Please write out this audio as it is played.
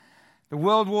the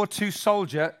World War II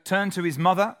soldier turned to his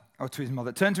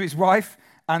wife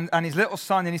and his little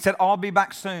son, and he said, I'll be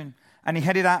back soon. And he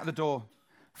headed out the door.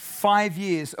 5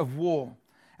 years of war.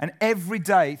 And every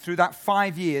day through that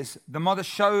 5 years, the mother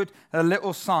showed her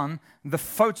little son the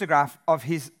photograph of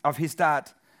his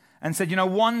dad and said,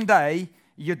 one day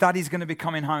your daddy's going to be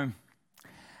coming home.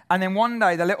 And then one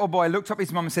day the little boy looked up at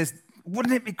his mum and says,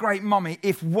 wouldn't it be great, Mommy,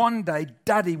 if one day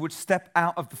Daddy would step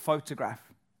out of the photograph?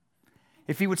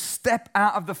 If he would step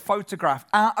out of the photograph,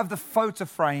 out of the photo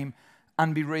frame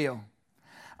and be real.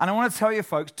 And I want to tell you,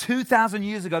 folks, 2,000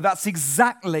 years ago, that's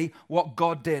exactly what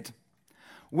God did.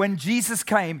 When Jesus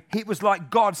came, it was like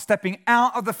God stepping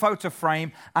out of the photo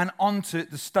frame and onto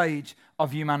the stage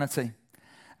of humanity.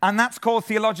 And that's called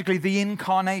theologically the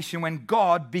incarnation, when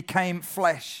God became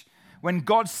flesh. When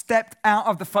God stepped out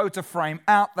of the photo frame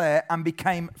out there and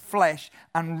became flesh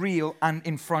and real and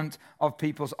in front of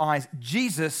people's eyes.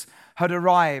 Jesus had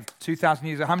arrived 2,000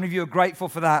 years ago. How many of you are grateful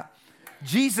for that?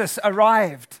 Jesus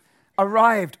arrived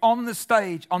on the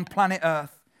stage on planet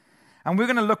Earth. And we're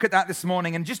going to look at that this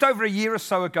morning. And just over a year or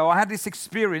so ago, I had this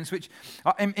experience, which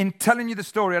in telling you the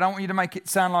story, I don't want you to make it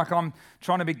sound like I'm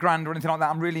trying to be grand or anything like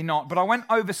that. I'm really not. But I went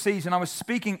overseas and I was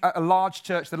speaking at a large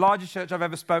church, the largest church I've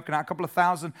ever spoken at, a couple of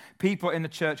thousand people in the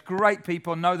church. Great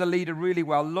people, know the leader really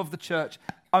well, love the church.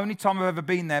 Only time I've ever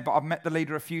been there, but I've met the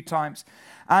leader a few times.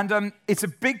 And it's a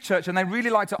big church, and they really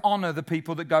like to honor the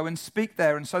people that go and speak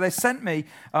there. And so they sent me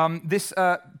this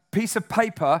piece of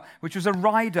paper, which was a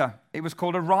rider. It was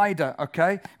called a rider,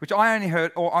 okay? Which I only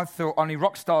heard, or I thought only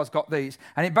rock stars got these.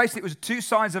 And it basically was 2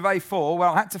 sides of A4 where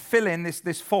I had to fill in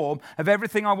this form of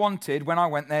everything I wanted when I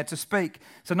went there to speak.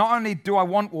 So not only do I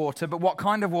want water, but what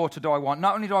kind of water do I want?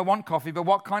 Not only do I want coffee, but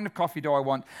what kind of coffee do I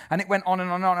want? And it went on and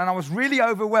on and on. And I was really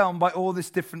overwhelmed by all this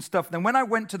different stuff. Then when I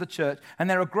went to the church, and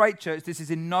they're a great church, this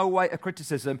is in no way a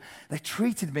criticism, they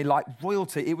treated me like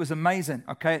royalty. It was amazing,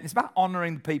 okay? It's about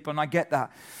honoring the people, and I get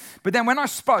that. But then when I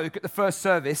spoke at the first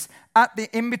service,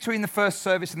 in between the first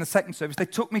service and the second service, they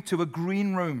took me to a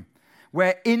green room,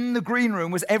 where in the green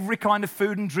room was every kind of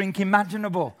food and drink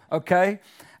imaginable, okay?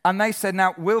 And they said,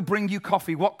 now, we'll bring you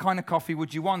coffee. What kind of coffee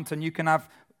would you want? And you can have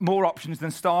more options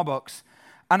than Starbucks.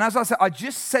 And as I said, I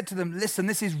just said to them, listen,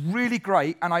 this is really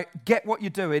great, and I get what you're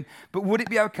doing, but would it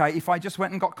be okay if I just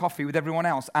went and got coffee with everyone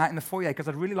else out in the foyer? Because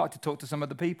I'd really like to talk to some of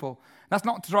the people. That's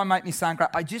not to try and make me sound great.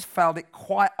 I just felt it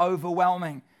quite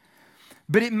overwhelming.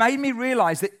 But it made me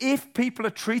realize that if people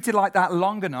are treated like that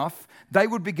long enough, they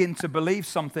would begin to believe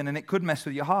something, and it could mess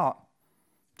with your heart.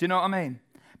 Do you know what I mean?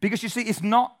 Because you see, it's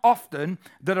not often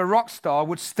that a rock star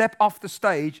would step off the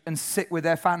stage and sit with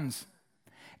their fans.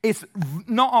 It's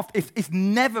not often, it's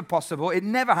never possible, it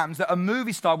never happens that a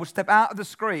movie star would step out of the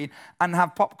screen and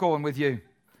have popcorn with you.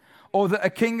 Or that a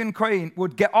king and queen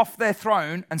would get off their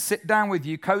throne and sit down with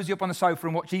you, cozy up on the sofa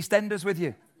and watch EastEnders with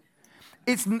you.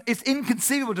 It's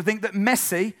inconceivable to think that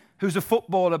Messi, who's a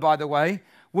footballer, by the way,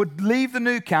 would leave the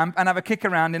Nou Camp and have a kick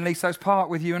around in Leaso's Park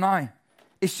with you and I.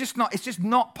 It's just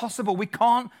not possible. We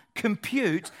can't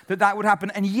compute that would happen.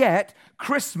 And yet,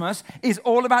 Christmas is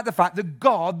all about the fact that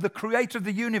God, the creator of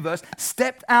the universe,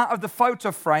 stepped out of the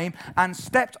photo frame and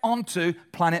stepped onto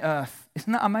planet Earth.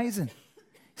 Isn't that amazing?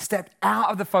 Stepped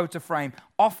out of the photo frame,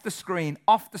 off the screen,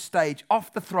 off the stage,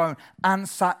 off the throne, and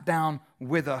sat down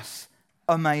with us.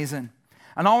 Amazing.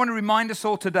 And I want to remind us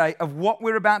all today of what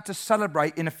we're about to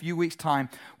celebrate in a few weeks' time,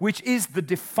 which is the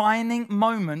defining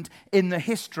moment in the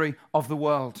history of the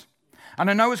world. And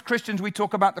I know as Christians we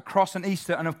talk about the cross and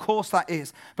Easter, and of course that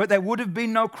is, but there would have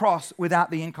been no cross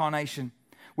without the incarnation.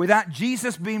 Without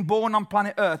Jesus being born on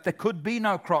planet Earth, there could be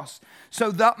no cross.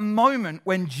 So that moment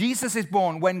when Jesus is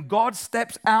born, when God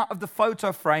steps out of the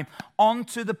photo frame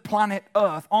onto the planet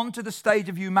Earth, onto the stage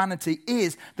of humanity,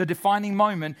 is the defining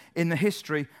moment in the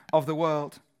history of the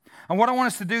world. And what I want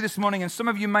us to do this morning, and some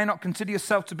of you may not consider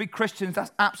yourself to be Christians,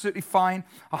 that's absolutely fine.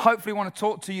 I hopefully want to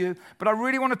talk to you, but I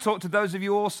really want to talk to those of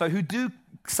you also who do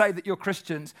say that you're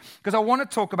Christians, because I want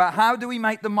to talk about how do we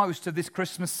make the most of this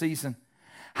Christmas season.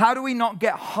 How do we not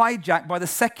get hijacked by the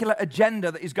secular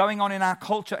agenda that is going on in our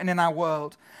culture and in our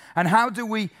world? And how do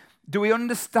we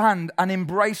understand and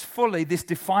embrace fully this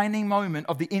defining moment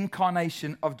of the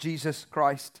incarnation of Jesus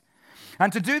Christ?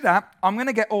 And to do that, I'm going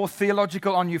to get all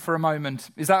theological on you for a moment.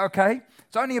 Is that okay?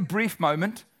 It's only a brief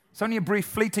moment. It's only a brief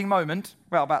fleeting moment.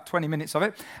 Well, about 20 minutes of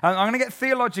it. And I'm going to get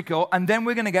theological, and then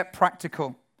we're going to get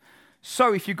practical.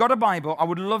 So if you've got a Bible, I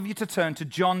would love you to turn to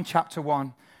John chapter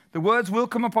 1. The words will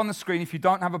come up on the screen if you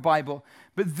don't have a Bible.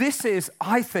 But this is,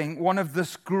 I think, one of the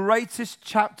greatest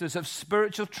chapters of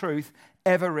spiritual truth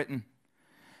ever written.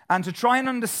 And to try and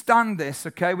understand this,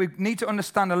 okay, we need to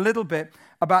understand a little bit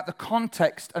about the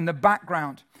context and the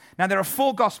background. Now, there are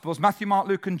 4 Gospels, Matthew, Mark,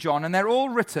 Luke, and John, and they're all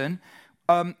written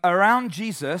around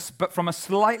Jesus, but from a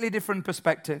slightly different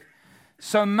perspective.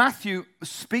 So Matthew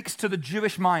speaks to the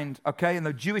Jewish mind, okay, and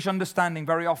the Jewish understanding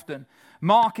very often.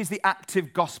 Mark is the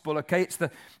active gospel, okay?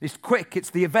 It's quick, it's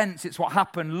the events, it's what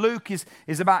happened. Luke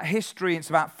is about history, it's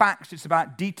about facts, it's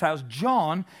about details.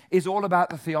 John is all about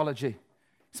the theology.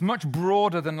 It's much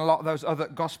broader than a lot of those other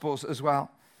gospels as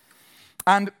well.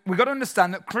 And we've got to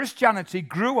understand that Christianity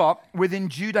grew up within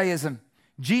Judaism.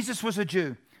 Jesus was a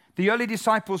Jew. The early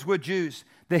disciples were Jews.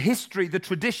 The history, the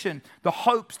tradition, the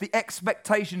hopes, the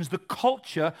expectations, the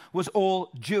culture was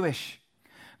all Jewish.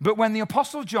 But when the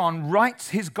Apostle John writes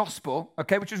his gospel,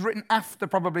 okay, which was written after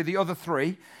probably the other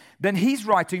 3, then he's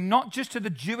writing not just to the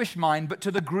Jewish mind, but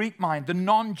to the Greek mind, the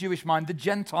non-Jewish mind, the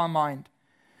Gentile mind.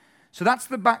 So that's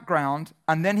the background,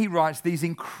 and then he writes these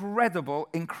incredible,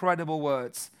 incredible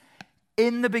words.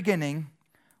 In the beginning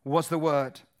was the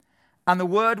Word, and the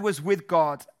Word was with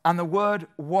God, and the Word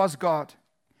was God.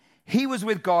 He was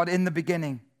with God in the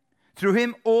beginning. Through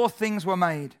him all things were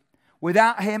made.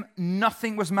 Without him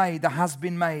nothing was made that has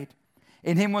been made.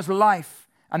 In him was life,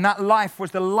 and that life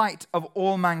was the light of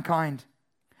all mankind.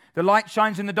 The light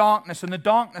shines in the darkness, and the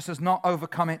darkness has not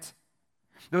overcome it.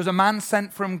 There was a man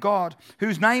sent from God,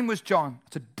 whose name was John.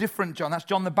 It's a different John. That's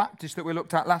John the Baptist that we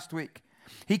looked at last week.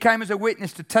 He came as a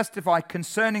witness to testify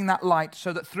concerning that light,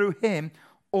 so that through him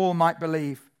all might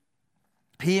believe.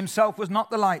 He himself was not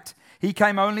the light. He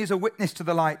came only as a witness to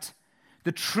the light.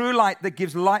 The true light that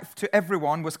gives life to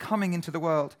everyone was coming into the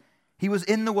world. He was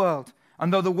in the world,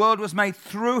 and though the world was made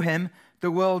through him, the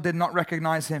world did not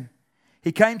recognize him.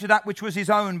 He came to that which was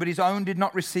his own, but his own did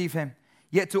not receive him.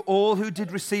 Yet to all who did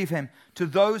receive him, to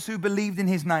those who believed in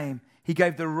his name, he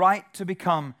gave the right to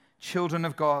become children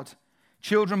of God.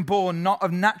 Children born not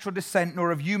of natural descent,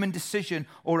 nor of human decision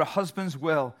or a husband's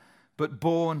will, but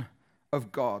born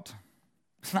of God.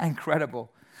 Isn't that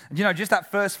incredible? And you know, just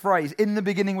that first phrase, in the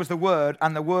beginning was the Word,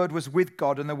 and the Word was with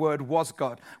God, and the Word was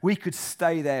God. We could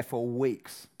stay there for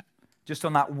weeks, just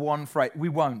on that one phrase. We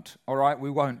won't, all right? We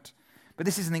won't. But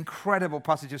this is an incredible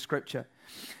passage of Scripture.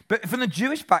 But from the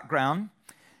Jewish background,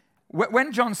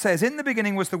 when John says, in the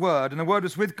beginning was the Word, and the Word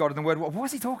was with God, and the Word, what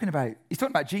was he talking about? He's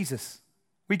talking about Jesus.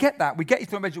 We get that. We get he's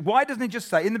talking about Jesus. Why doesn't he just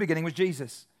say, in the beginning was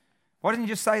Jesus? Why doesn't he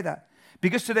just say that?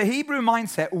 Because to the Hebrew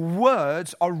mindset,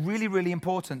 words are really, really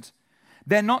important.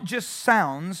 They're not just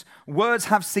sounds. Words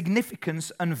have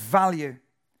significance and value.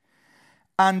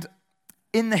 And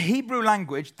in the Hebrew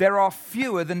language, there are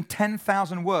fewer than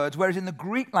 10,000 words, whereas in the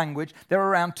Greek language, there are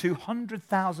around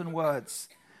 200,000 words.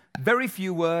 Very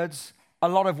few words, a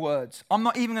lot of words. I'm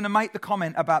not even going to make the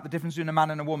comment about the difference between a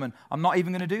man and a woman. I'm not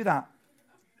even going to do that.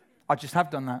 I just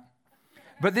have done that.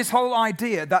 But this whole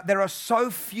idea that there are so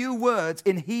few words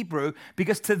in Hebrew,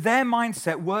 because to their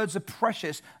mindset, words are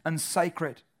precious and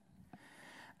sacred.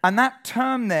 And that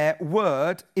term there,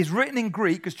 word, is written in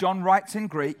Greek, because John writes in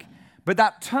Greek, but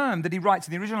that term that he writes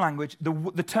in the original language,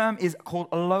 the term is called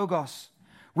logos,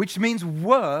 which means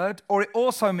word, or it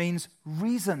also means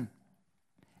reason.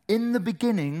 In the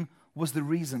beginning was the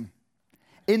reason.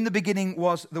 In the beginning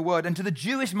was the Word. And to the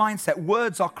Jewish mindset,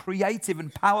 words are creative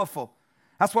and powerful.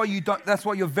 That's why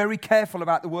you're very careful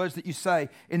about the words that you say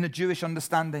in the Jewish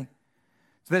understanding.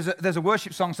 So there's a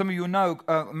worship song some of you will know,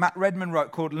 Matt Redman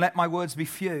wrote, called Let My Words Be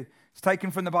Few. It's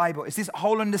taken from the Bible. It's this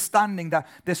whole understanding that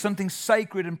there's something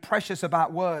sacred and precious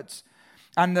about words.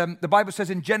 And the Bible says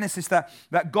in Genesis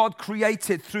that God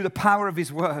created through the power of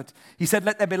his word. He said,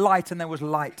 let there be light, and there was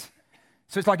light.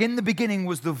 So it's like in the beginning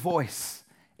was the voice.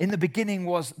 In the beginning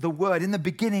was the Word. In the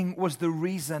beginning was the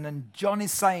reason. And John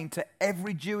is saying to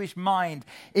every Jewish mind,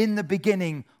 in the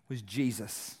beginning was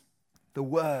Jesus. The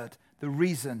Word, the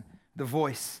reason, the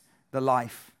voice, the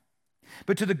life.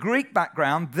 But to the Greek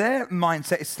background, their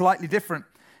mindset is slightly different.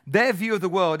 Their view of the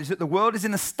world is that the world is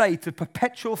in a state of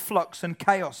perpetual flux and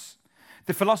chaos.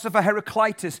 The philosopher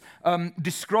Heraclitus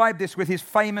described this with his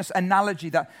famous analogy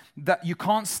that you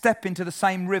can't step into the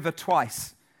same river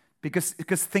twice because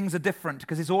things are different,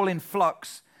 because it's all in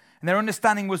flux. And their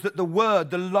understanding was that the Word,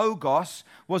 the Logos,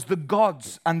 was the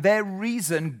gods, and their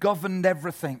reason governed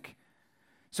everything.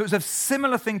 So it's a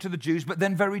similar thing to the Jews, but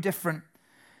then very different.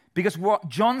 Because what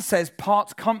John says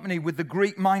parts company with the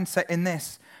Greek mindset in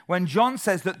this. When John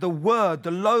says that the Word, the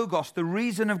Logos, the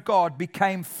reason of God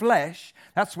became flesh,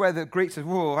 that's where the Greek says,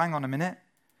 whoa, hang on a minute.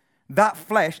 That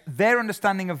flesh, their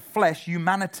understanding of flesh,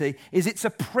 humanity, is it's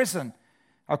a prison,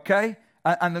 okay?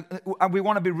 And we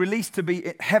want to be released to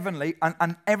be heavenly,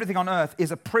 and everything on earth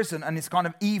is a prison, and it's kind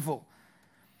of evil.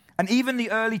 And even the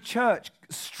early church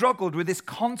struggled with this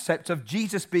concept of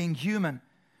Jesus being human.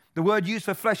 The word used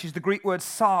for flesh is the Greek word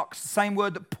sarx, the same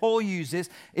word that Paul uses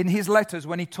in his letters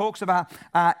when he talks about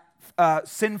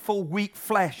sinful, weak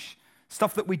flesh,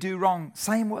 stuff that we do wrong.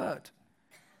 Same word.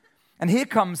 And here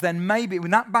comes then maybe,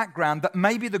 with that background, that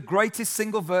maybe the greatest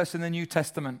single verse in the New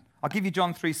Testament. I'll give you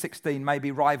John 3:16, maybe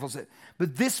rivals it.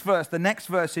 But this verse, the next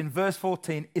verse in verse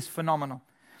 14, is phenomenal.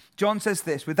 John says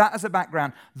this, with that as a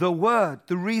background, the Word,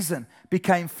 the reason,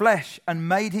 became flesh and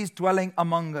made his dwelling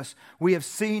among us. We have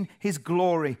seen his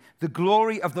glory, the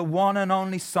glory of the one and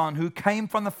only Son who came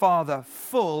from the Father,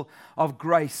 full of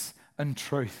grace and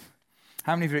truth.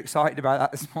 How many of you are excited about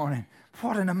that this morning?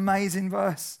 What an amazing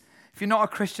verse. If you're not a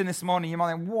Christian this morning, you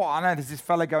might think, what on earth is this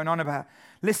fella going on about?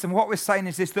 Listen, what we're saying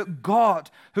is this, that God,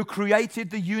 who created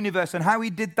the universe, and how he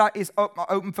did that is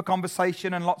open for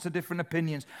conversation and lots of different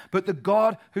opinions. But the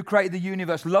God who created the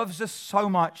universe loves us so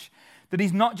much that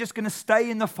he's not just going to stay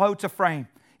in the photo frame.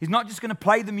 He's not just going to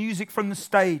play the music from the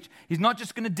stage. He's not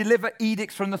just going to deliver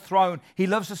edicts from the throne. He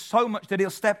loves us so much that he'll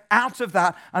step out of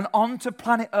that and onto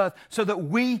planet Earth so that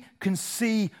we can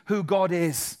see who God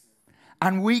is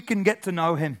and we can get to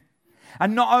know him.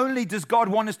 And not only does God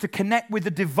want us to connect with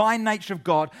the divine nature of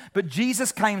God, but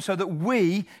Jesus came so that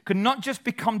we can not just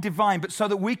become divine, but so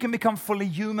that we can become fully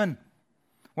human.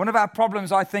 One of our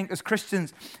problems, I think, as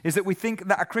Christians is that we think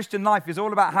that a Christian life is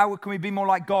all about how can we be more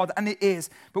like God, and it is.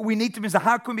 But we need to consider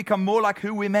how can we become more like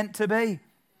who we're meant to be?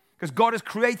 Because God has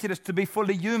created us to be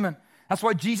fully human. That's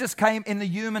why Jesus came in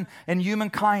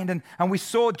humankind. And we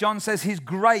saw, John says, his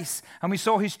grace, and we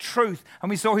saw his truth, and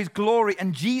we saw his glory.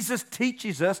 And Jesus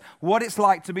teaches us what it's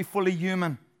like to be fully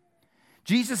human.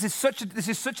 This is such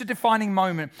a defining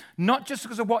moment, not just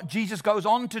because of what Jesus goes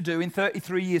on to do in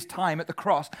 33 years' time at the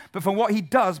cross, but for what he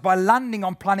does by landing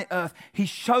on planet Earth. He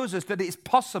shows us that it is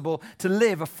possible to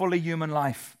live a fully human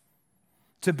life.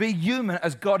 To be human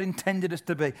as God intended us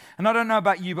to be. And I don't know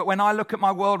about you, but when I look at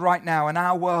my world right now and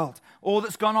our world, all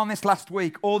that's gone on this last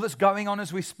week, all that's going on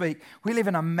as we speak, we live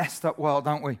in a messed up world,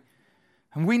 don't we?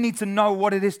 And we need to know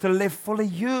what it is to live fully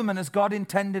human as God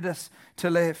intended us to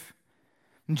live.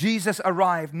 And Jesus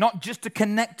arrived not just to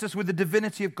connect us with the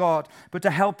divinity of God, but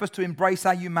to help us to embrace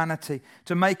our humanity,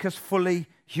 to make us fully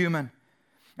human.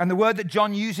 And the word that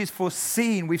John uses for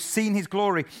seen, we've seen his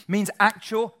glory, means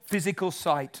actual physical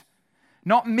sight.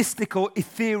 Not mystical,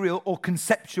 ethereal, or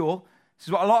conceptual. This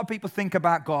is what a lot of people think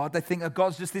about God. They think of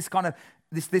God's just this kind of,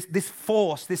 this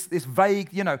force, this vague,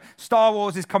 Star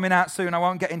Wars is coming out soon. I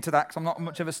won't get into that because I'm not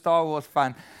much of a Star Wars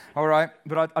fan. All right?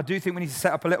 But I do think we need to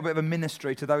set up a little bit of a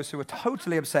ministry to those who are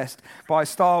totally obsessed by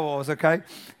Star Wars, okay?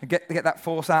 And get that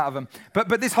force out of them.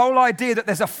 But this whole idea that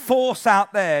there's a force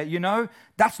out there,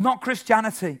 that's not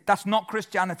Christianity. That's not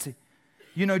Christianity.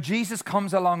 Jesus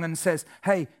comes along and says,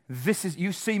 hey,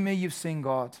 you've seen me, you've seen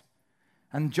God.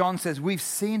 And John says, we've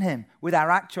seen him with our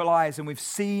actual eyes, and we've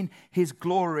seen his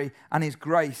glory and his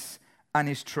grace and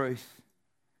his truth.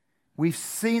 We've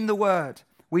seen the word,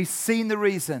 we've seen the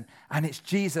reason, and it's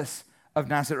Jesus of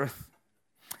Nazareth.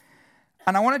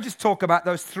 And I want to just talk about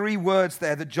those three words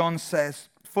there that John says,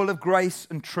 full of grace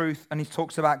and truth, and he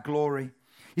talks about glory.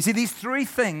 You see, these three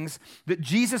things that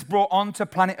Jesus brought onto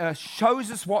planet Earth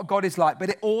shows us what God is like, but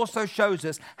it also shows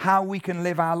us how we can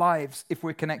live our lives if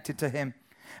we're connected to him.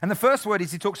 And the first word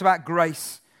is he talks about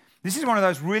grace. This is one of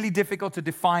those really difficult to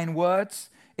define words.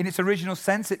 In its original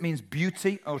sense, it means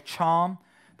beauty or charm.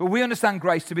 But we understand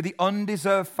grace to be the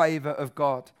undeserved favor of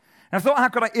God. And I thought, how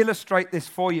could I illustrate this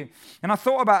for you? And I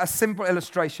thought about a simple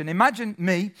illustration. Imagine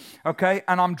me, okay,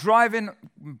 and I'm driving,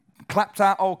 clapped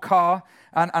out old car,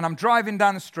 and I'm driving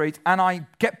down the street, and I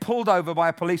get pulled over by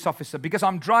a police officer because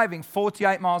I'm driving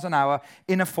 48 miles an hour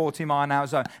in a 40-mile-an-hour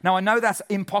zone. Now, I know that's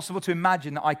impossible to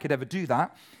imagine that I could ever do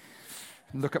that.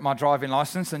 Look at my driving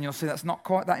license, and you'll see that's not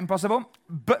quite that impossible.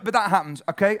 But that happens,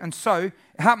 okay? And so it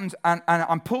happens, and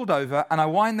I'm pulled over, and I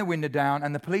wind the window down,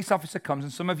 and the police officer comes,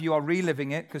 and some of you are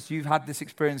reliving it because you've had this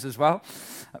experience as well,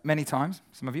 many times,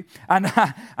 some of you. And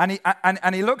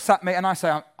he looks at me, and I say,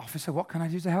 officer, what can I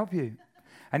do to help you?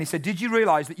 And he said, did you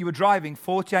realize that you were driving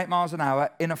 48 miles an hour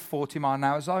in a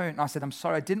 40-mile-an-hour zone? And I said, I'm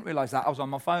sorry, I didn't realize that. I was on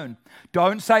my phone.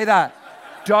 Don't say that.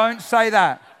 Don't say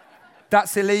that.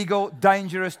 That's illegal,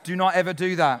 dangerous. Do not ever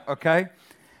do that, okay?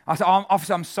 I said,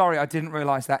 officer, I'm sorry, I didn't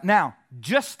realize that. Now,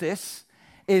 justice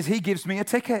is he gives me a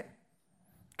ticket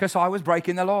because I was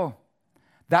breaking the law.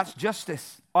 That's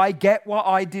justice. I get what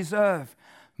I deserve.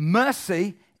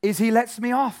 Mercy is he lets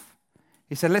me off.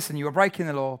 He said, listen, you were breaking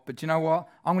the law, but you know what?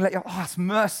 I'm going to let you off. Oh, that's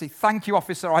mercy. Thank you,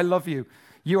 officer. I love you.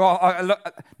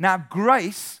 Now,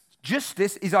 grace,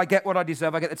 justice is I get what I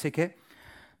deserve. I get the ticket.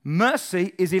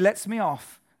 Mercy is he lets me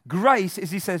off Grace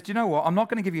is he says, do you know what? I'm not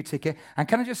going to give you a ticket. And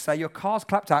can I just say, your car's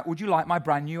clapped out. Would you like my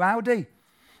brand new Audi?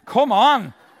 Come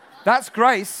on. That's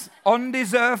grace.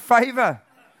 Undeserved favor.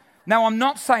 Now, I'm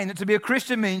not saying that to be a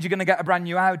Christian means you're going to get a brand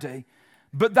new Audi.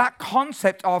 But that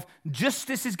concept of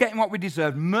justice is getting what we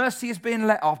deserve. Mercy is being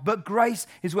let off. But grace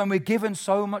is when we're given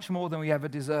so much more than we ever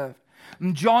deserved.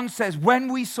 And John says,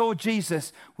 when we saw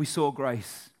Jesus, we saw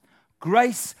grace.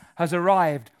 Grace has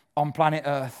arrived on planet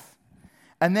Earth.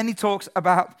 And then he talks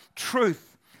about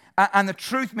truth. And the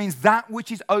truth means that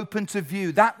which is open to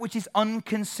view, that which is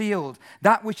unconcealed,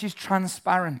 that which is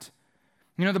transparent.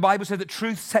 You know, the Bible says that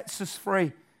truth sets us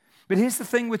free. But here's the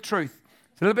thing with truth.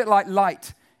 It's a little bit like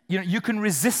light. You know, you can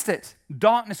resist it.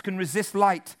 Darkness can resist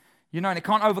light, you know, and it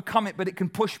can't overcome it, but it can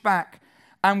push back.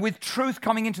 And with truth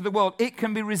coming into the world, it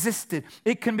can be resisted.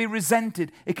 It can be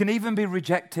resented. It can even be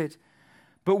rejected.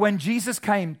 But when Jesus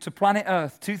came to planet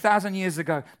Earth 2,000 years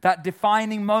ago, that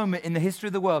defining moment in the history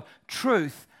of the world,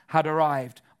 truth had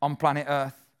arrived on planet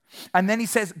Earth. And then he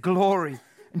says glory.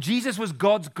 Jesus was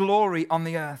God's glory on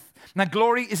the earth. Now,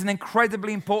 glory is an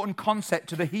incredibly important concept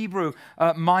to the Hebrew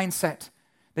mindset.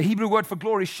 The Hebrew word for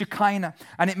glory is Shekinah,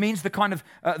 and it means the kind of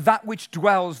that which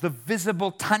dwells, the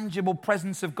visible, tangible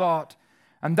presence of God.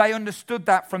 And they understood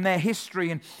that from their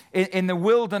history and in the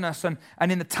wilderness and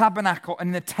in the tabernacle and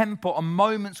in the temple, and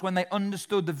moments when they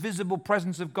understood the visible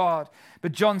presence of God.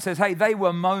 But John says, hey, they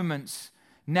were moments.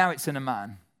 Now it's in a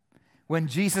man. When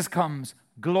Jesus comes,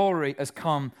 glory has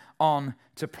come on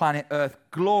to planet Earth.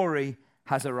 Glory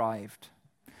has arrived.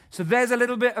 So there's a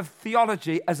little bit of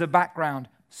theology as a background.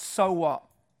 So what?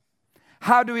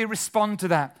 How do we respond to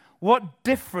that? What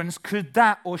difference could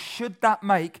that or should that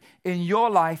make in your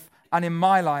life and in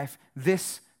my life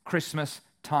this Christmas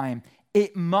time?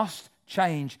 It must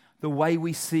change the way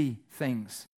we see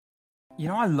things. You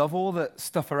know, I love all the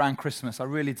stuff around Christmas. I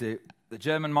really do. The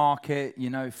German market, you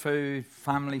know, food,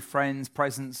 family, friends,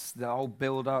 presents, the whole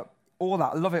build-up, all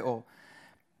that. I love it all.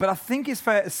 But I think it's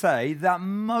fair to say that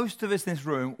most of us in this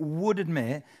room would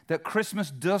admit that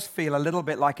Christmas does feel a little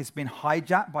bit like it's been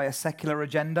hijacked by a secular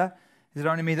agenda. Is it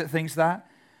only me that thinks that?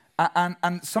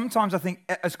 And sometimes I think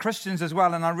as Christians as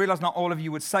well, and I realize not all of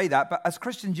you would say that, but as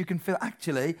Christians you can feel,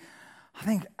 actually, I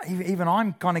think even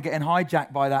I'm kind of getting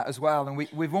hijacked by that as well. And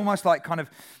we've almost like kind of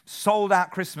sold out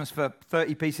Christmas for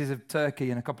 30 pieces of turkey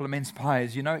and a couple of mince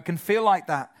pies. You know, it can feel like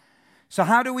that. So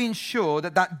how do we ensure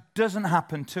that that doesn't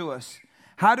happen to us?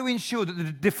 How do we ensure that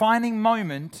the defining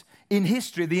moment in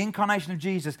history, the incarnation of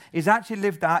Jesus, is actually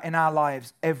lived out in our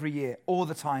lives every year, all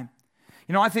the time?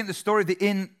 You know, I think the story of the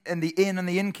inn and the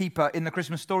innkeeper in the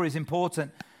Christmas story is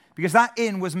important because that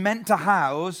inn was meant to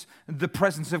house the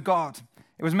presence of God.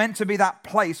 It was meant to be that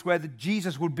place where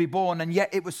Jesus would be born, and yet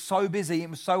it was so busy, it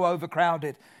was so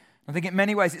overcrowded. I think in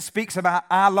many ways it speaks about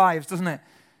our lives, doesn't it?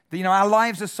 That, you know, our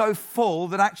lives are so full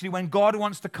that actually when God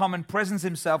wants to come and presence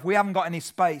himself, we haven't got any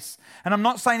space. And I'm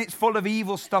not saying it's full of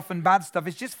evil stuff and bad stuff.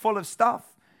 It's just full of stuff.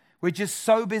 We're just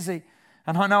so busy.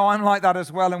 And I know I'm like that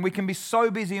as well. And we can be so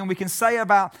busy and we can say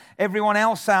about everyone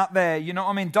else out there, you know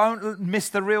what I mean? Don't miss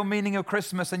the real meaning of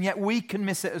Christmas. And yet we can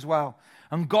miss it as well.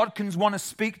 And God can want to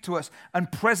speak to us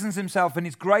and presence himself in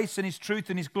his grace and his truth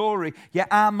and his glory. Yet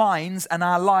our minds and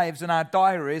our lives and our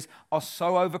diaries are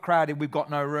so overcrowded, we've got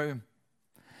no room.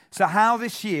 So how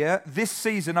this year, this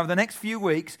season, over the next few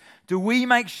weeks, do we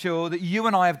make sure that you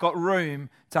and I have got room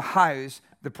to house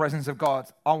the presence of God?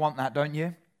 I want that, don't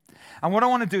you? And what I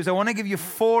want to do is I want to give you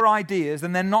 4 ideas,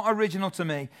 and they're not original to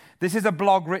me. This is a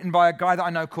blog written by a guy that I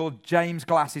know called James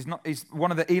Glass. He's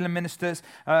one of the Elam ministers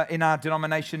in our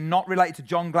denomination, not related to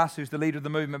John Glass, who's the leader of the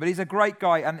movement, but he's a great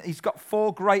guy, and he's got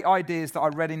 4 great ideas that I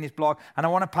read in his blog, and I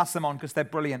want to pass them on because they're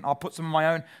brilliant. I'll put some of my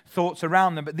own thoughts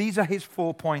around them, but these are his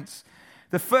 4 points.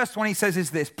 The first one he says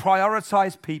is this: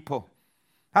 prioritize people.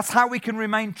 That's how we can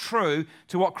remain true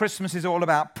to what Christmas is all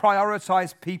about.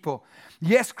 Prioritize people.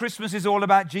 Yes, Christmas is all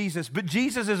about Jesus, but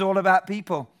Jesus is all about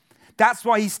people. That's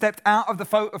why he stepped out of the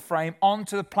photo frame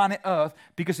onto the planet Earth,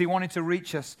 because he wanted to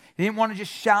reach us. He didn't want to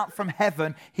just shout from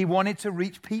heaven. He wanted to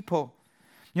reach people.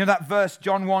 You know that verse,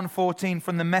 John 1:14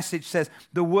 from the Message says,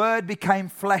 the Word became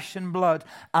flesh and blood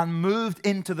and moved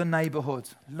into the neighborhood.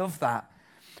 Love that.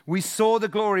 We saw the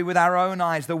glory with our own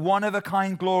eyes, the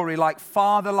one-of-a-kind glory, like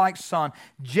Father, like Son,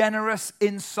 generous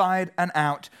inside and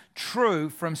out, true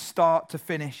from start to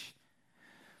finish.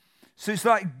 So it's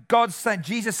like God saying,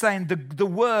 Jesus saying, the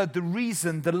Word, the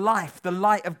reason, the life, the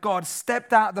light of God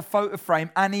stepped out of the photo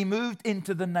frame and he moved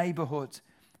into the neighborhood.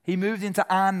 He moved into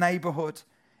our neighborhood.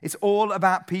 It's all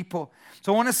about people.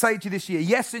 So I want to say to you this year,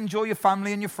 yes, enjoy your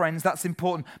family and your friends. That's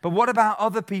important. But what about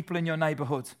other people in your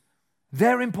neighborhood?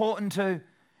 They're important too.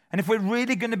 And if we're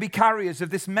really going to be carriers of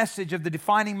this message of the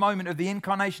defining moment of the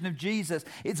incarnation of Jesus,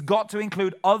 it's got to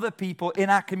include other people in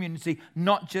our community,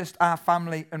 not just our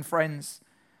family and friends.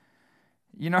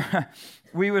 You know,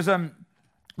 we have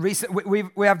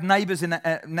neighbours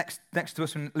next to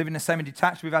us and live in a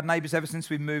semi-detached. We've had neighbours ever since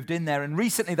we moved in there, and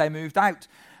recently they moved out.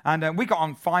 And we got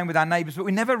on fine with our neighbours, but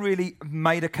we never really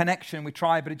made a connection. We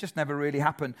tried, but it just never really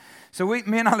happened. So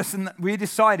me and Alison, we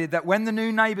decided that when the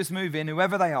new neighbours move in,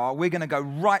 whoever they are, we're going to go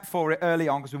right for it early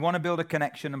on because we want to build a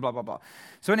connection and blah, blah, blah.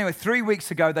 So anyway, 3 weeks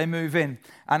ago, they move in.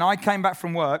 And I came back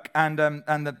from work, and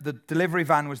the delivery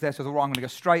van was there. So I thought, well, I'm going to go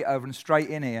straight over and straight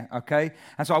in here, okay?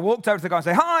 And so I walked over to the guy and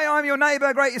said, hi, I'm your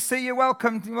neighbour. Great to see you.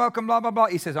 Welcome, blah, blah, blah.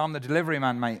 He says, I'm the delivery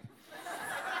man, mate.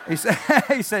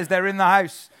 He says, they're in the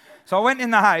house. So I went in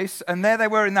the house, and there they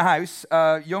were in the house,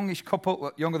 youngish couple,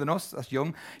 well, younger than us, that's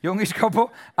youngish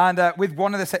couple, and with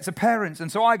one of the sets of parents. And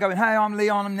so I go in, hey, I'm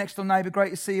Leon, I'm next door neighbour,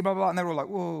 great to see you, blah, blah, blah. And they're all like,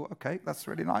 whoa, okay, that's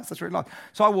really nice, that's really nice.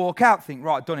 So I walk out, think,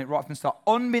 right, I've done it right from the start.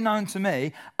 Unbeknown to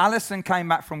me, Alison came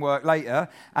back from work later,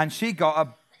 and she got a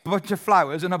bunch of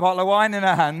flowers and a bottle of wine in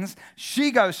her hands.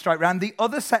 She goes straight round. The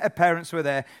other set of parents were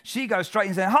there. She goes straight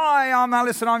and says, hi, I'm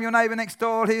Alison. I'm your neighbour next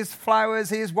door. Here's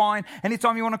flowers. Here's wine.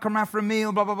 Anytime you want to come round for a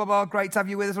meal, blah, blah, blah, blah. Great to have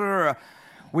you with us. Blah, blah, blah.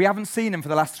 We haven't seen them for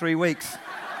the last 3 weeks.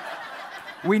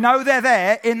 We know they're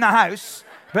there in the house,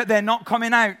 but they're not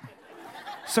coming out.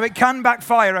 So it can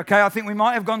backfire, okay? I think we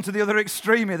might have gone to the other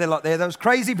extreme here. They're those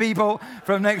crazy people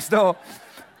from next door.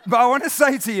 But I want to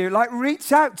say to you,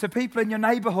 reach out to people in your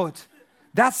neighbourhood.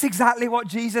 That's exactly what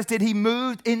Jesus did. He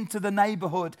moved into the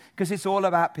neighborhood because it's all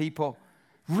about people.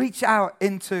 Reach out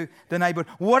into the neighborhood.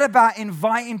 What about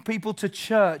inviting people to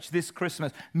church this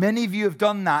Christmas? Many of you have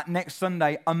done that next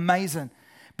Sunday. Amazing.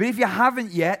 But if you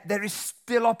haven't yet, there is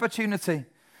still opportunity.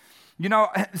 You know,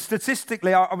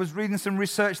 statistically, I was reading some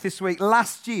research this week.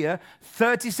 Last year,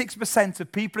 36%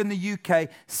 of people in the UK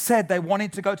said they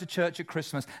wanted to go to church at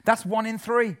Christmas. That's 1 in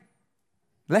 3.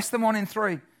 Less than 1 in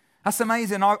 3. That's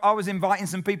amazing. I was inviting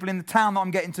some people in the town that I'm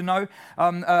getting to know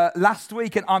last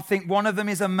week, and I think one of them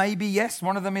is a maybe yes,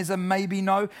 one of them is a maybe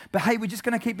no. But hey, we're just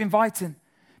going to keep inviting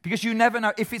because you never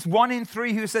know. If it's 1 in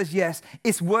 3 who says yes,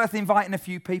 it's worth inviting a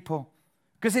few people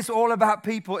because it's all about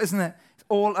people, isn't it? It's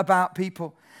all about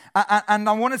people. And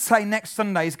I want to say next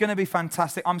Sunday is going to be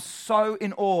fantastic. I'm so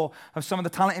in awe of some of the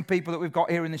talented people that we've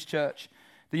got here in this church.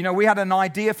 You know, we had an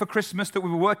idea for Christmas that we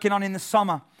were working on in the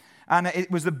summer. And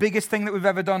it was the biggest thing that we've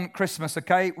ever done Christmas,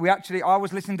 okay? I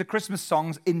was listening to Christmas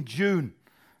songs in June,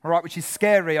 all right, which is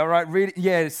scary, all right? Really,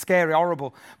 yeah, it's scary,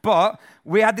 horrible. But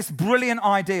we had this brilliant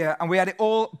idea, and we had it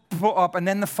all put up, and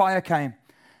then the fire came.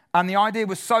 And the idea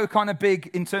was so kind of big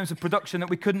in terms of production that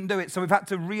we couldn't do it. So we've had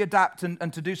to readapt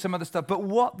and to do some other stuff. But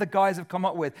what the guys have come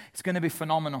up with, it's going to be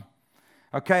phenomenal.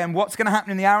 Okay, and what's going to happen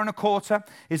in the hour and a quarter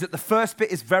is that the first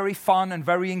bit is very fun and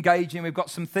very engaging. We've got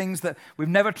some things that we've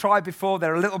never tried before.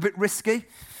 They're a little bit risky,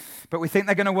 but we think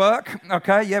they're going to work.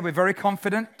 Okay, yeah, we're very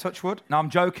confident. Touch wood. No, I'm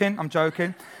joking.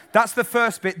 That's the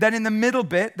first bit. Then in the middle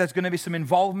bit, there's going to be some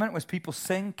involvement as people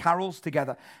sing carols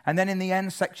together. And then in the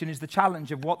end section is the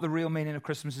challenge of what the real meaning of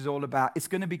Christmas is all about. It's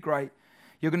going to be great.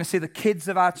 You're going to see the kids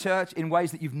of our church in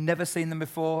ways that you've never seen them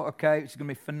before, okay? It's going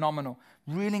to be phenomenal.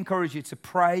 Really encourage you to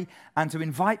pray and to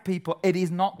invite people. It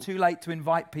is not too late to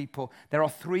invite people. There are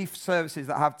 3 services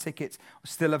that have tickets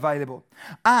still available.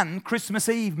 And Christmas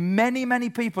Eve, many, many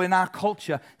people in our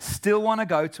culture still want to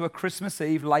go to a Christmas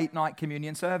Eve late night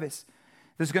communion service.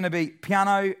 There's going to be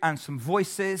piano and some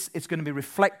voices. It's going to be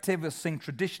reflective. We'll sing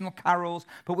traditional carols,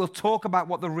 but we'll talk about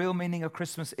what the real meaning of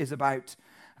Christmas is about.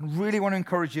 And really want to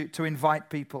encourage you to invite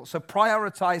people. So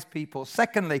prioritize people.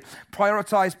 Secondly,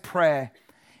 prioritize prayer.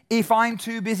 If I'm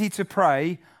too busy to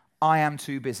pray, I am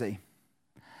too busy.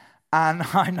 And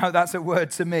I know that's a word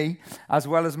to me, as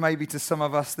well as maybe to some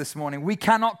of us this morning. We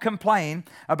cannot complain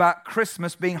about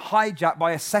Christmas being hijacked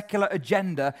by a secular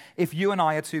agenda if you and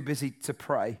I are too busy to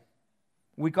pray.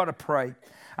 We've got to pray.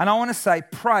 And I want to say,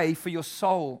 pray for your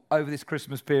soul over this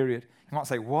Christmas period. You might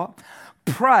say, what?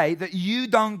 Pray that you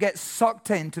don't get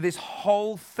sucked into this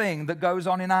whole thing that goes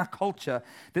on in our culture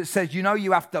that says, you know,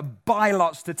 you have to buy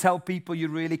lots to tell people you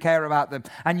really care about them.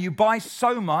 And you buy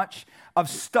so much of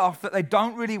stuff that they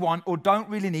don't really want or don't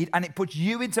really need, and it puts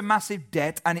you into massive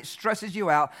debt and it stresses you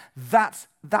out. That's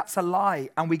a lie,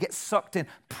 and we get sucked in.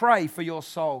 Pray for your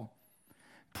soul.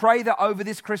 Pray that over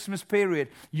this Christmas period,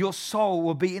 your soul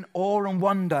will be in awe and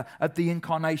wonder at the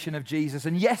incarnation of Jesus.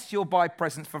 And yes, you'll buy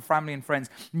presents for family and friends.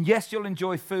 And yes, you'll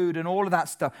enjoy food and all of that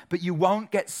stuff. But you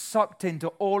won't get sucked into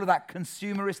all of that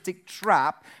consumeristic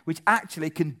trap, which actually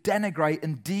can denigrate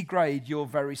and degrade your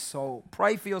very soul.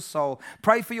 Pray for your soul.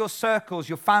 Pray for your circles,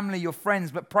 your family, your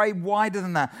friends. But pray wider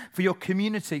than that for your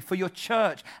community, for your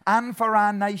church, and for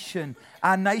our nation.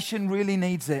 Our nation really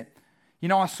needs it. You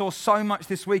know, I saw so much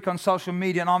this week on social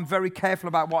media, and I'm very careful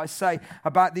about what I say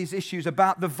about these issues,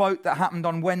 about the vote that happened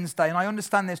on Wednesday. And I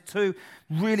understand there's two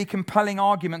really compelling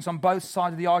arguments on both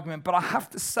sides of the argument. But I have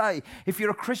to say, if you're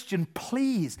a Christian,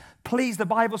 please, the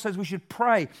Bible says we should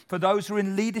pray for those who are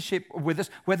in leadership with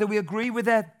us, whether we agree with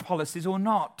their policies or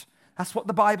not. That's what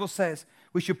the Bible says.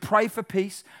 We should pray for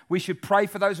peace. We should pray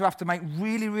for those who have to make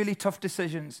really, really tough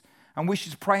decisions. And we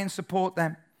should pray and support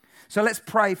them. So let's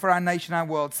pray for our nation, our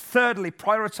world. Thirdly,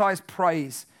 prioritize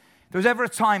praise. If there was ever a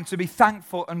time to be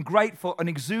thankful and grateful and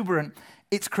exuberant,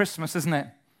 it's Christmas, isn't it?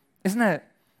 Isn't it?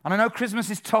 And I know Christmas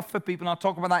is tough for people, and I'll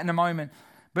talk about that in a moment.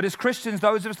 But as Christians,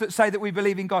 those of us that say that we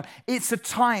believe in God, it's a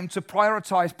time to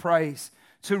prioritize praise,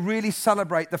 to really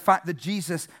celebrate the fact that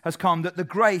Jesus has come, that the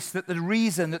grace, that the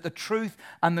reason, that the truth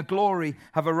and the glory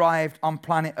have arrived on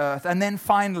planet Earth. And then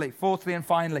finally, fourthly and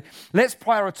finally, let's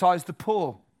prioritize the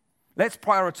poor. Let's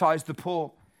prioritize the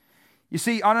poor. You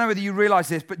see, I don't know whether you realize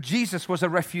this, but Jesus was a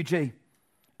refugee,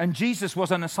 and Jesus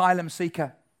was an asylum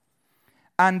seeker.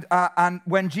 And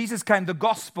when Jesus came, the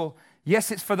gospel, yes,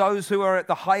 it's for those who are at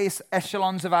the highest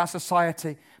echelons of our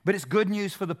society, but it's good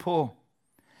news for the poor.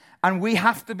 And we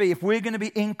have to be, if we're going to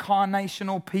be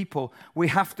incarnational people, we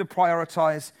have to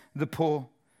prioritize the poor.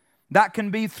 That can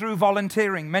be through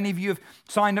volunteering. Many of you have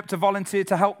signed up to volunteer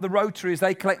to help the Rotary as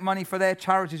they collect money for their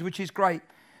charities, which is great.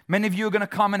 Many of you are going to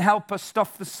come and help us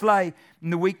stuff the sleigh in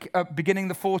the week beginning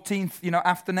the 14th,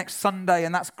 after next Sunday,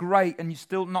 and that's great, and you're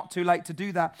still not too late to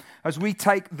do that. As we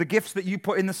take the gifts that you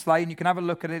put in the sleigh, and you can have a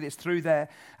look at it, it's through there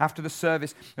after the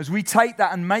service. As we take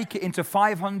that and make it into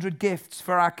 500 gifts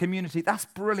for our community, that's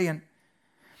brilliant.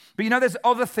 But there's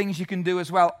other things you can do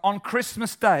as well. On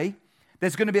Christmas Day,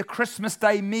 there's going to be a Christmas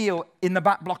Day meal in the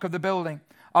back block of the building.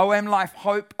 OM Life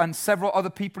Hope and several other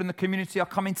people in the community are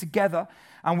coming together,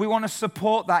 and we want to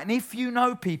support that. And if you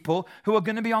know people who are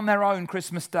going to be on their own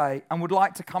Christmas Day and would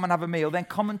like to come and have a meal, then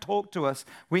come and talk to us.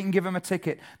 We can give them a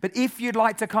ticket. But if you'd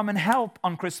like to come and help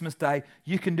on Christmas Day,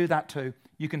 you can do that too.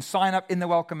 You can sign up in the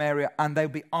welcome area, and they'll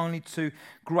be only too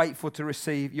grateful to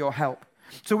receive your help.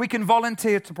 So we can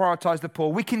volunteer to prioritize the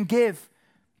poor. We can give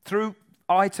through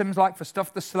items like for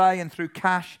Stuff the Sleigh and through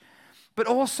cash. But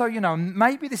also,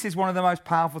 maybe this is one of the most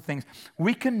powerful things.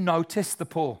 We can notice the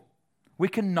poor. We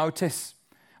can notice.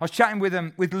 I was chatting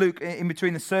with Luke in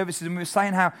between the services, and we were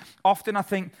saying how often I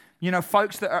think,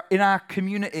 folks that are in our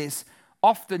communities,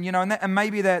 often, and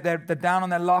maybe they're down on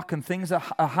their luck and things are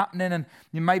happening, and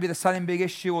maybe they're selling big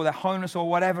issue or they're homeless or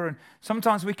whatever, and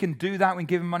sometimes we can do that, we can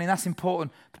give them money, and that's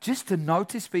important. But just to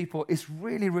notice people is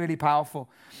really, really powerful.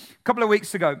 A couple of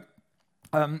weeks ago,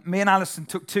 me and Alison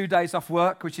took 2 days off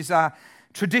work, which is our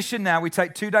tradition now. We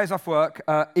take 2 days off work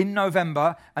in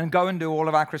November and go and do all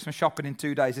of our Christmas shopping in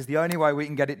 2 days. It's the only way we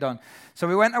can get it done. So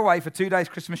we went away for 2 days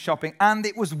Christmas shopping, and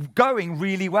it was going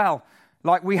really well.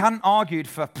 Like, we hadn't argued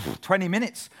for 20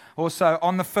 minutes or so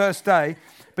on the first day.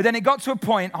 But then it got to a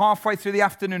point halfway through the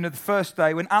afternoon of the first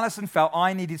day when Alison felt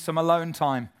I needed some alone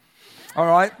time. All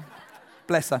right?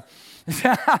 Bless her.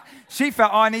 She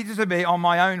felt I needed to be on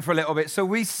my own for a little bit. So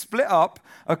we split up,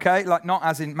 okay, like not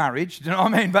as in marriage, do you know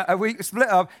what I mean? But we split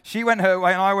up. She went her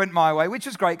way and I went my way, which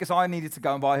was great because I needed to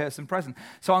go and buy her some presents.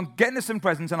 So I'm getting her some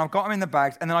presents and I've got them in the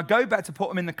bags. And then I go back to put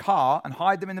them in the car and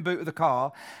hide them in the boot of the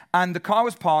car. And the car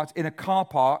was parked in a car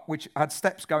park which had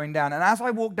steps going down. And as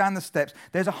I walk down the steps,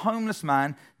 there's a homeless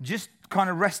man just kind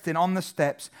of resting on the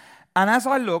steps. And as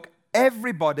I look,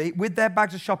 everybody with their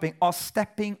bags of shopping are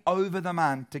stepping over the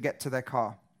man to get to their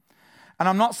car. And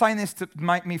I'm not saying this to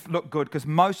make me look good, because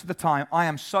most of the time I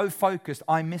am so focused,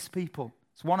 I miss people.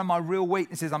 It's one of my real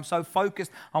weaknesses. I'm so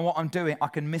focused on what I'm doing, I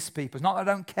can miss people. It's not that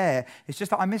I don't care. It's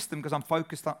just that I miss them because I'm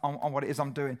focused on what it is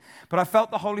I'm doing. But I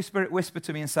felt the Holy Spirit whisper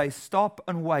to me and say, stop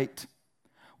and wait.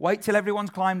 Wait till everyone's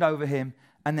climbed over him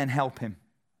and then help him.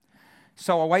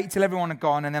 So I waited till everyone had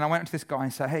gone, and then I went to this guy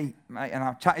and said, hey, mate, and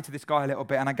I chatted to this guy a little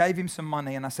bit, and I gave him some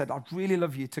money, and I said, I'd really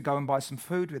love you to go and buy some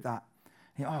food with that.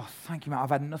 He went, oh, thank you, mate,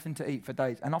 I've had nothing to eat for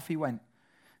days. And off he went.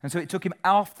 And so it took him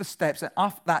off the steps and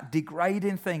off that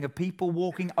degrading thing of people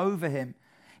walking over him.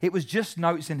 It was just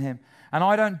noticing him. And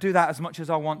I don't do that as much as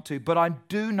I want to, but I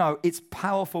do know it's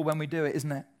powerful when we do it,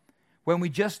 isn't it? When we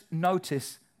just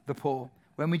notice the poor.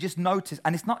 when we just notice,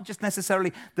 and it's not just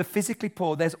necessarily the physically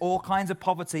poor, there's all kinds of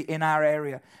poverty in our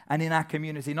area and in our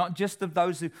community, not just of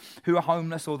those who are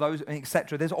homeless or those,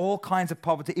 etc. There's all kinds of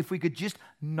poverty if we could just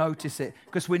notice it,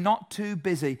 because we're not too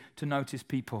busy to notice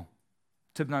people,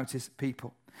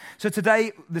 So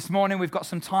today, this morning, we've got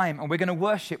some time and we're going to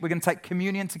worship. We're going to take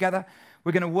communion together.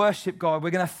 We're going to worship God.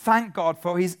 We're going to thank God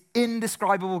for his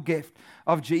indescribable gift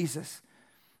of Jesus.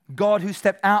 God who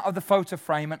stepped out of the photo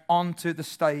frame and onto the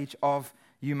stage of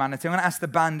humanity. I'm going to ask the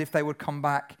band if they would come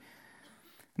back.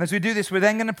 And as we do this, we're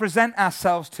then going to present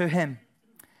ourselves to him.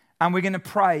 And we're going to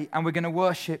pray and we're going to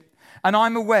worship. And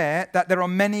I'm aware that there are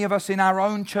many of us in our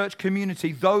own church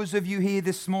community, those of you here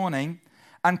this morning,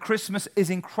 and Christmas is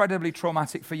incredibly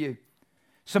traumatic for you.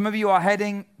 Some of you are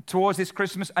heading towards this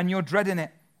Christmas and you're dreading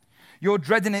it. You're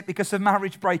dreading it because of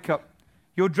marriage breakup.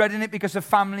 You're dreading it because of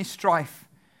family strife.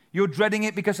 You're dreading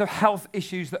it because of health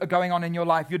issues that are going on in your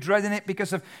life. You're dreading it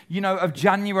because of, of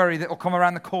January that will come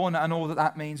around the corner and all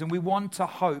that means. And we want to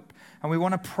hope, and we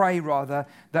want to pray rather,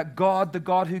 that God, the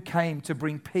God who came to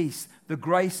bring peace, the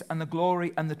grace and the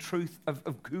glory and the truth of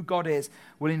who God is,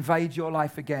 will invade your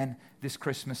life again this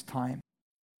Christmas time.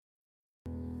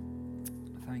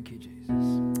 Thank you,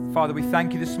 Jesus. Father, we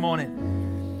thank you this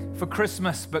morning for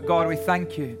Christmas, but God, we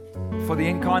thank you for the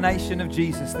incarnation of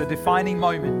Jesus, the defining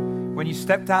moment when you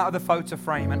stepped out of the photo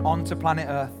frame and onto planet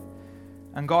Earth.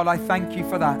 And God, I thank you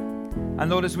for that. And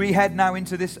Lord, as we head now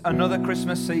into this another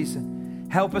Christmas season,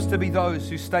 help us to be those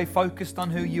who stay focused on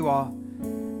who you are,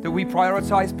 that we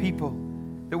prioritize people,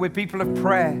 that we're people of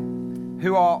prayer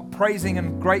who are praising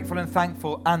and grateful and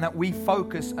thankful, and that we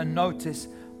focus and notice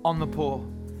on the poor.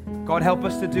 God, help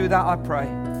us to do that, I pray.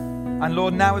 And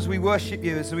Lord, now as we worship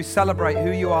you, as we celebrate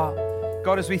who you are,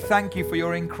 God, as we thank you for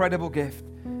your incredible gift,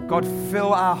 God,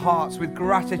 fill our hearts with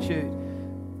gratitude.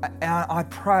 I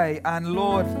pray, and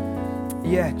Lord,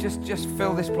 just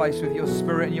fill this place with your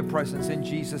spirit and your presence in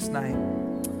Jesus' name.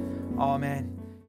 Amen.